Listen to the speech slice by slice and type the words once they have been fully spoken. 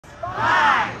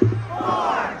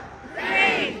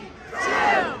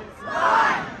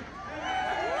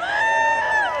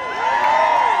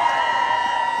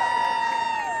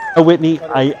Whitney,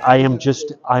 I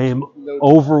am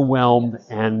overwhelmed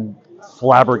and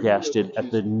flabbergasted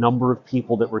at the number of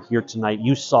people that were here tonight.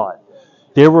 You saw it.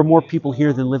 There were more people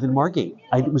here than live in Margate.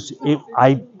 I don't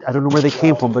know where they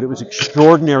came from, but it was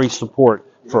extraordinary support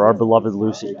for our beloved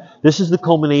Lucy. This is the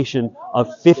culmination of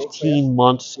 15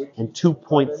 months and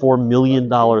 $2.4 million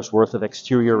worth of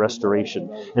exterior restoration.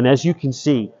 And as you can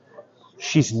see,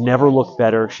 she's never looked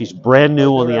better. She's brand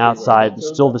new on the outside,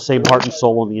 still the same heart and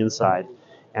soul on the inside.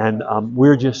 And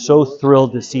we're just so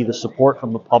thrilled to see the support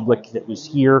from the public that was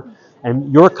here.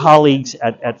 And your colleagues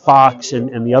at Fox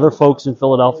and the other folks in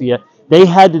Philadelphia, they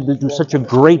had to do such a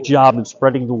great job in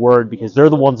spreading the word because they're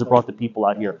the ones that brought the people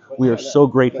out here. We are so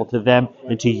grateful to them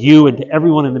and to you and to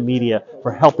everyone in the media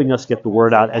for helping us get the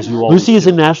word out as you all. Lucy is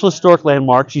a National Historic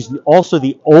Landmark. She's also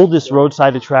the oldest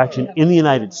roadside attraction in the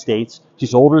United States.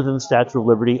 She's older than the Statue of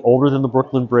Liberty, older than the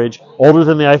Brooklyn Bridge, older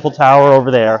than the Eiffel Tower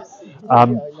over there.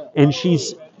 And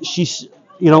she's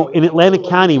in Atlantic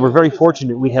County, we're very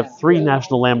fortunate. We have 3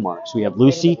 national landmarks. We have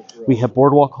Lucy, we have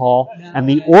Boardwalk Hall, and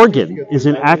the organ is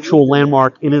an actual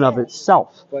landmark in and of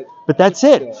itself. But that's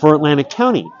it for Atlantic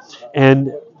County.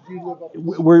 And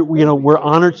we're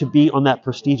honored to be on that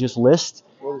prestigious list.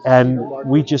 And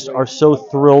we just are so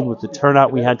thrilled with the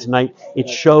turnout we had tonight. It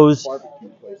shows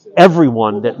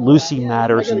everyone that Lucy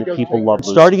matters and that people love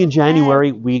Lucy. Starting in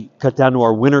January, we cut down to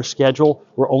our winter schedule.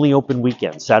 We're only open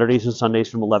weekends, Saturdays and Sundays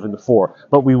from 11 to 4.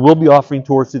 But we will be offering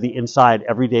tours through the inside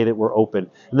every day that we're open.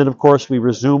 And then, of course, we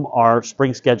resume our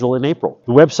spring schedule in April.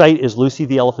 The website is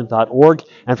lucytheelephant.org.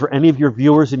 And for any of your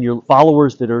viewers and your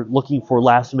followers that are looking for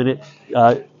last-minute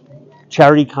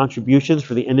charity contributions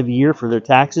for the end of the year for their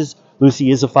taxes,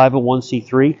 Lucy is a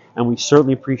 501c3, and we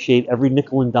certainly appreciate every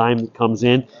nickel and dime that comes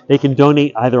in. They can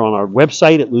donate either on our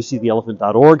website at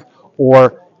lucytheelephant.org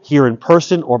or here in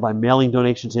person or by mailing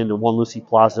donations into 1 Lucy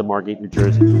Plaza, Margate, New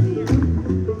Jersey.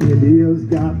 India's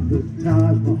got the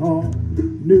Taj Mahal,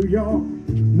 New York,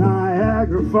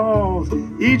 Niagara Falls,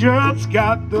 Egypt's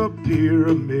got the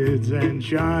pyramids, and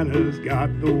China's got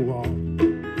the wall.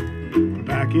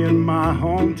 Back in my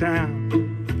hometown,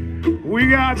 we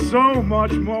got so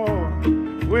much more.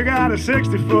 We got a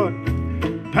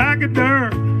 60-foot pack of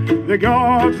dirt that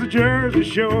guards the Jersey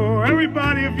Shore.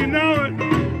 Everybody, if you know it,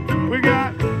 we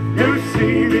got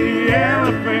Lucy the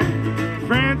elephant,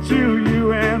 friend to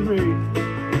you and me.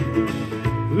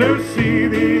 Lucy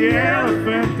the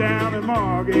elephant down in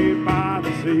Margate by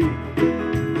the sea.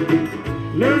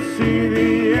 Lucy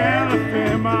the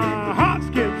elephant, my heart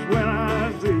skips when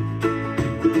I see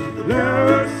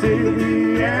Lucy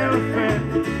the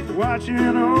elephant watching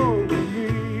over